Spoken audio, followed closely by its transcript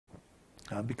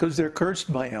because they're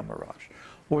cursed by Yamaraj,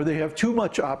 or they have too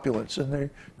much opulence and they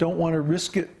don't want to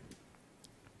risk it,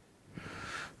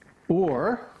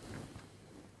 or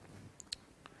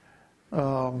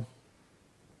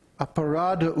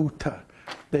aparada uta,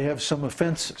 they have some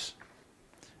offenses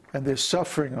and they're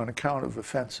suffering on account of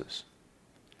offenses.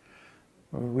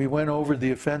 We went over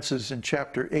the offenses in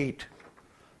chapter 8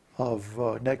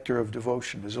 of Nectar of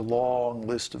Devotion. There's a long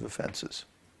list of offenses.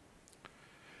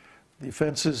 The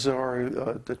offenses are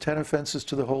the 10 offenses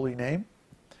to the holy name,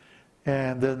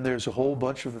 and then there's a whole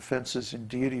bunch of offenses in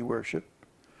deity worship,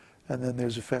 and then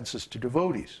there's offenses to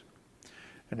devotees.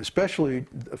 And especially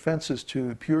offenses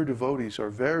to pure devotees are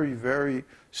very, very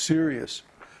serious,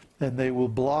 and they will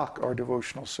block our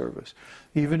devotional service.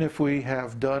 Even if we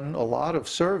have done a lot of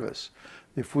service,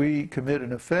 if we commit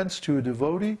an offense to a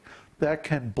devotee, that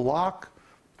can block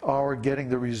our getting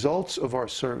the results of our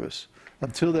service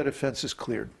until that offense is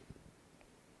cleared.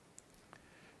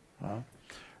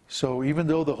 So even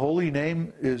though the holy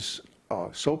name is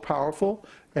so powerful,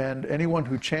 and anyone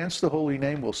who chants the holy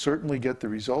name will certainly get the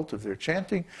result of their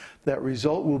chanting, that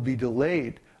result will be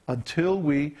delayed until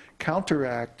we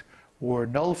counteract or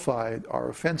nullify our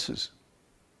offenses.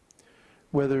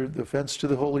 Whether the offense to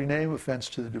the holy name, offense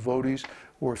to the devotees,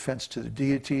 or offense to the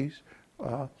deities,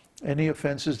 any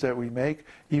offenses that we make,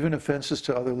 even offenses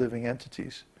to other living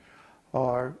entities,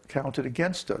 are counted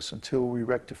against us until we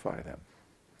rectify them.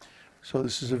 So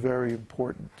this is a very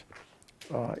important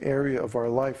area of our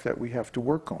life that we have to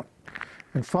work on.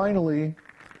 And finally,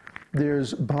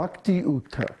 there's bhakti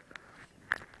uta.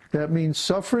 That means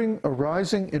suffering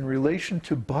arising in relation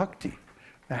to bhakti.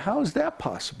 Now, how is that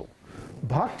possible?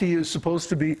 Bhakti is supposed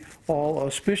to be all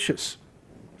auspicious.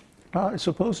 It's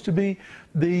supposed to be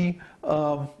the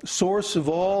source of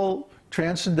all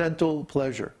transcendental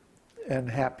pleasure and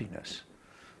happiness.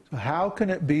 So how can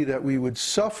it be that we would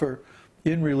suffer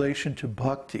in relation to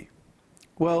bhakti?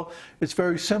 Well, it's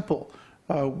very simple.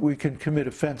 We can commit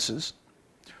offenses,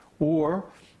 or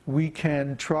we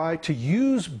can try to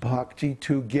use bhakti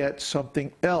to get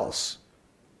something else,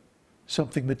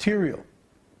 something material.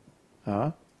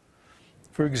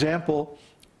 For example,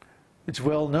 it's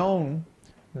well known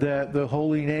that the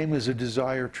holy name is a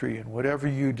desire tree, and whatever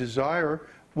you desire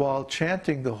while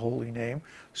chanting the holy name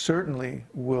certainly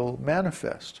will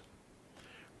manifest.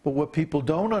 But what people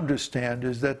don't understand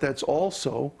is that that's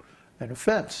also an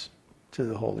offense to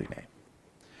the holy name.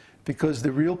 Because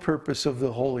the real purpose of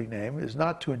the holy name is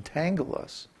not to entangle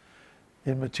us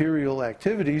in material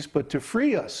activities, but to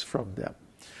free us from them.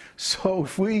 So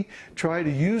if we try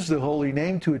to use the holy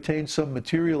name to attain some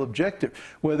material objective,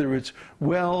 whether it's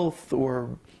wealth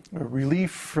or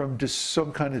relief from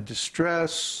some kind of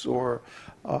distress, or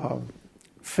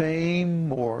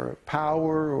fame or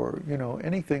power, or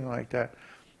anything like that,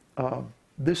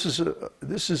 this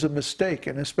is a mistake.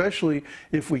 And especially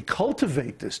if we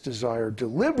cultivate this desire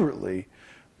deliberately,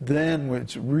 then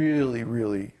it's really,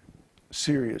 really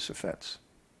serious offense.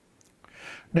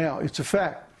 Now, it's a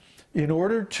fact. In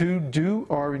order to do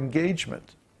our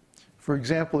engagement, for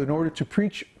example, in order to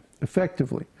preach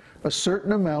effectively, a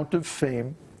certain amount of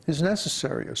fame is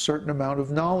necessary, a certain amount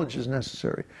of knowledge is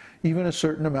necessary, even a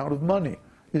certain amount of money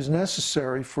is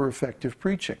necessary for effective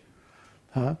preaching.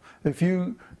 If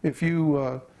you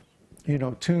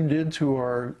tuned into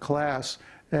our class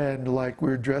and like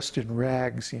we're dressed in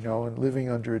rags, and living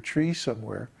under a tree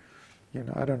somewhere,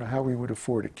 I don't know how we would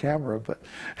afford a camera, but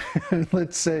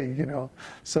let's say,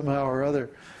 somehow or other,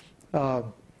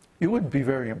 you wouldn't be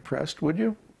very impressed, would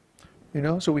you?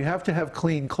 So we have to have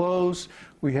clean clothes,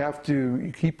 we have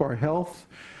to keep our health,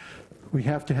 we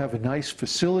have to have a nice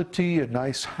facility, a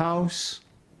nice house,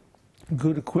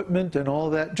 good equipment and all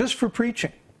that, just for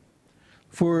preaching.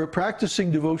 For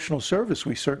practicing devotional service,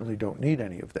 we certainly don't need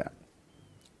any of that.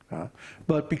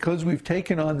 But because we've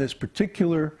taken on this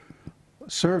particular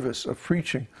service of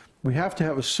preaching, we have to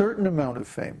have a certain amount of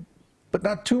fame, but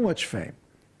not too much fame.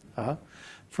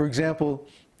 For example,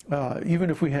 even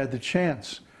if we had the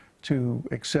chance to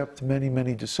accept many,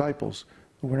 many disciples,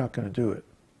 we're not going to do it.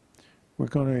 We're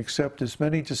going to accept as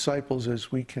many disciples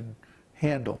as we can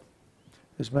handle,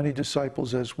 as many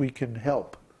disciples as we can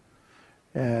help.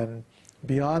 And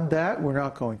beyond that, we're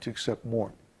not going to accept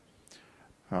more.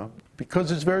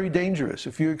 Because it's very dangerous.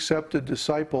 If you accept a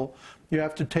disciple, you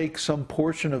have to take some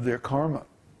portion of their karma.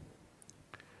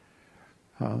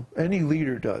 Any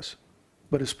leader does,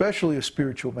 but especially a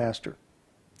spiritual master.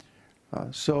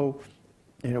 So,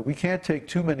 we can't take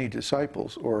too many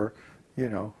disciples, or,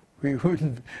 we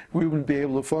wouldn't be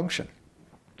able to function.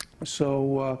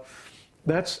 So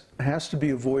that has to be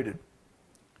avoided.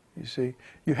 You see,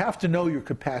 you have to know your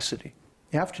capacity.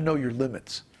 You have to know your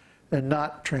limits. and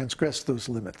not transgress those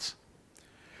limits.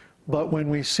 But when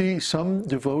we see some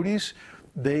devotees,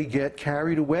 they get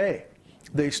carried away.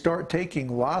 They start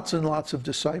taking lots and lots of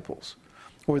disciples,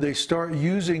 or they start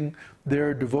using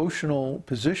their devotional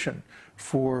position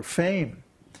for fame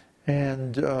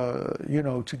and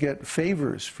to get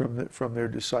favors from their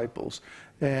disciples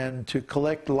and to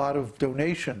collect a lot of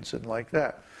donations and like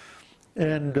that.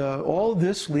 And all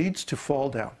this leads to fall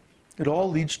down. It all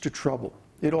leads to trouble.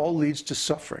 It all leads to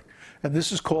suffering. And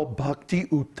this is called bhakti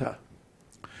uta.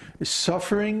 It's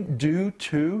suffering due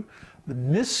to the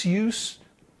misuse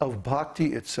of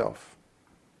bhakti itself.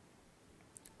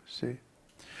 See?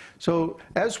 So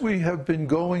as we have been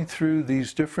going through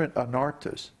these different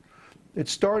anarthas, it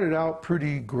started out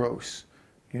pretty gross,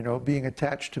 being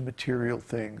attached to material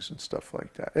things and stuff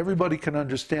like that. Everybody can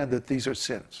understand that these are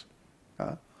sins.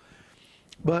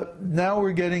 But now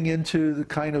we're getting into the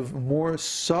kind of more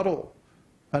subtle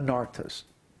anarthas.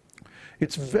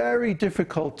 It's very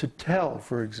difficult to tell,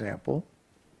 for example,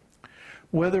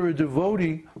 whether a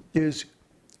devotee is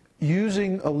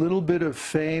using a little bit of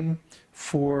fame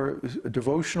for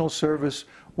devotional service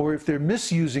or if they're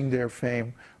misusing their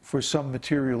fame for some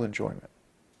material enjoyment.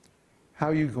 How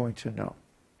are you going to know?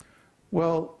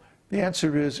 Well, the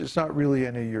answer is it's not really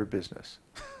any of your business.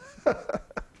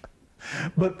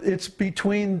 But it's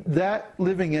between that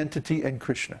living entity and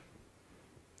Krishna.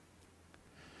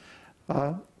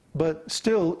 But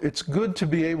still, it's good to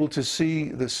be able to see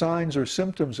the signs or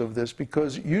symptoms of this,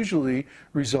 because it usually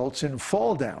results in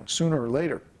fall down sooner or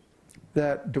later.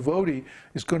 That devotee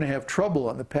is going to have trouble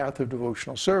on the path of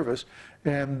devotional service,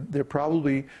 and they're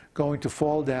probably going to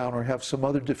fall down or have some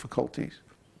other difficulties.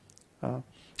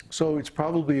 So it's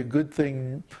probably a good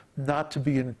thing not to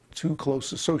be in too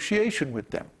close association with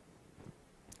them.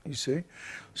 You see?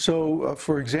 So,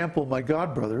 for example, my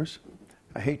godbrothers,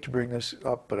 I hate to bring this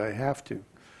up, but I have to.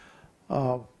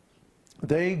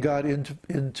 They got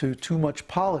into too much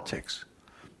politics.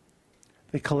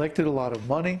 They collected a lot of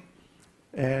money,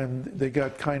 and they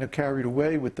got kind of carried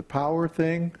away with the power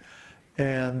thing,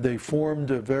 and they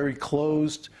formed a very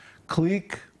closed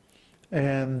clique,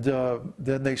 and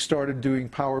then they started doing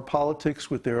power politics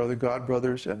with their other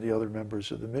godbrothers and the other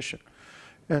members of the mission.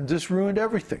 And this ruined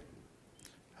everything.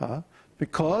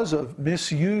 Because of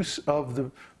misuse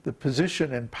of the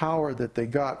position and power that they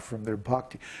got from their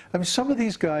bhakti. I mean, some of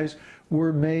these guys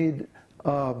were made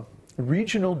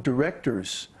regional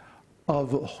directors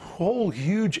of whole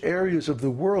huge areas of the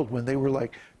world when they were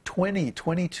like 20,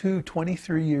 22,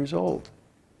 23 years old.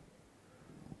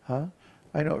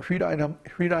 I know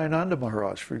Hridayananda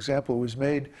Maharaj, for example, was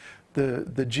made the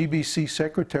GBC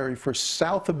secretary for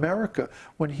South America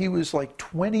when he was like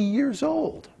 20 years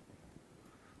old.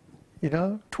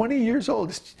 20 years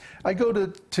old. I go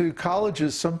to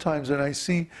colleges sometimes and I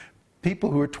see people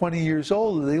who are 20 years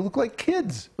old and they look like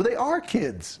kids. Well, they are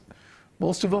kids.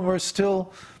 Most of them are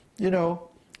still,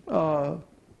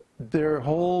 their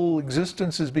whole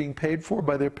existence is being paid for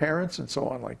by their parents and so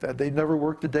on like that. They never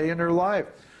worked a day in their life.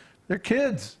 They're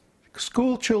kids,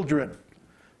 school children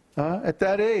at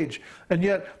that age. And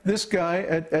yet this guy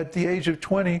at the age of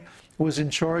 20 was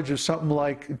in charge of something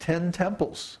like 10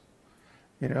 temples.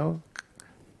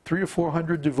 300 or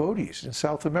 400 devotees in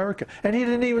South America. And he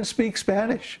didn't even speak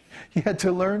Spanish. He had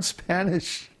to learn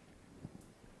Spanish.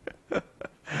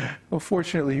 Well,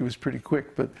 fortunately, he was pretty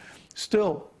quick, but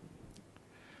still,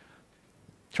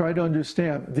 try to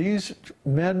understand. These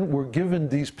men were given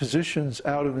these positions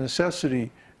out of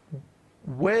necessity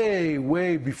way,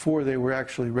 way before they were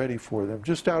actually ready for them,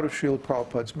 just out of Srila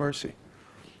Prabhupada's mercy.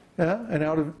 And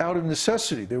out of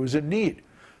necessity. There was a need.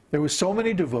 There were so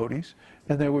many devotees,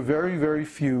 and there were very, very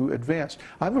few advanced.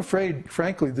 I'm afraid,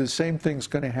 frankly, the same thing's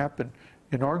going to happen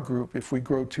in our group if we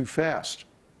grow too fast.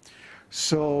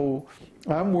 So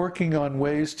I'm working on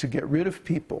ways to get rid of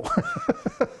people.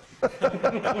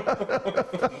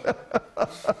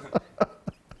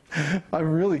 I'm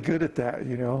really good at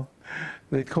that,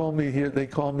 They call me here, they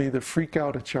call me the freak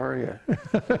out acharya.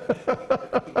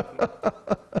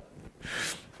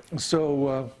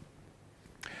 So,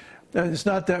 it's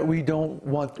not that we don't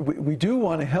want, we do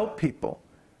want to help people,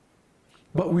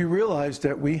 but we realize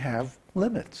that we have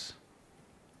limits.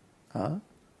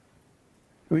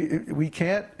 We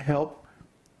can't help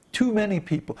too many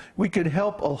people. We could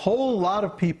help a whole lot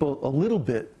of people a little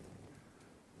bit,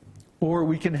 or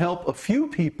we can help a few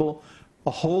people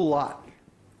a whole lot.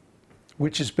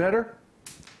 Which is better?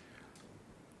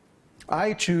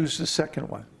 I choose the second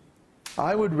one.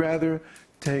 I would rather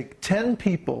take 10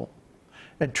 people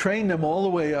and train them all the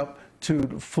way up to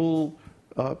full,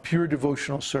 pure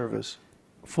devotional service,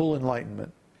 full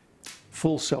enlightenment,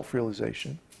 full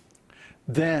self-realization,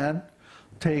 than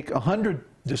take 100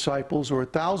 disciples or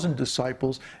 1,000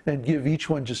 disciples and give each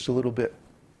one just a little bit.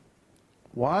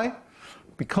 Why?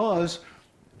 Because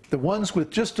the ones with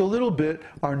just a little bit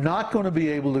are not going to be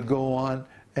able to go on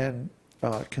and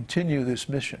continue this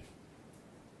mission.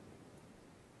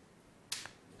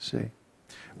 See?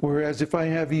 Whereas if I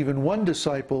have even one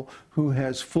disciple who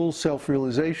has full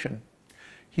self-realization,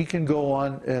 he can go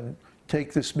on and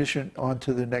take this mission on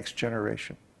to the next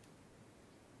generation.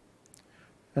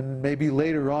 And maybe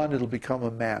later on it'll become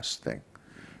a mass thing.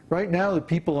 Right now the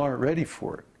people aren't ready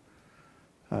for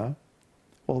it.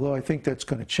 Although I think that's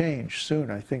going to change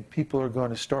soon. I think people are going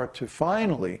to start to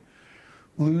finally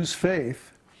lose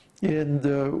faith in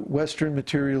the Western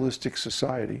materialistic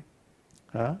society.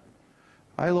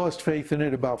 I lost faith in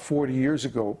it about 40 years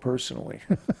ago, personally.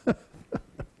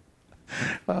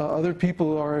 Other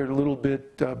people are a little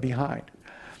bit behind.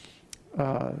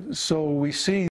 So we see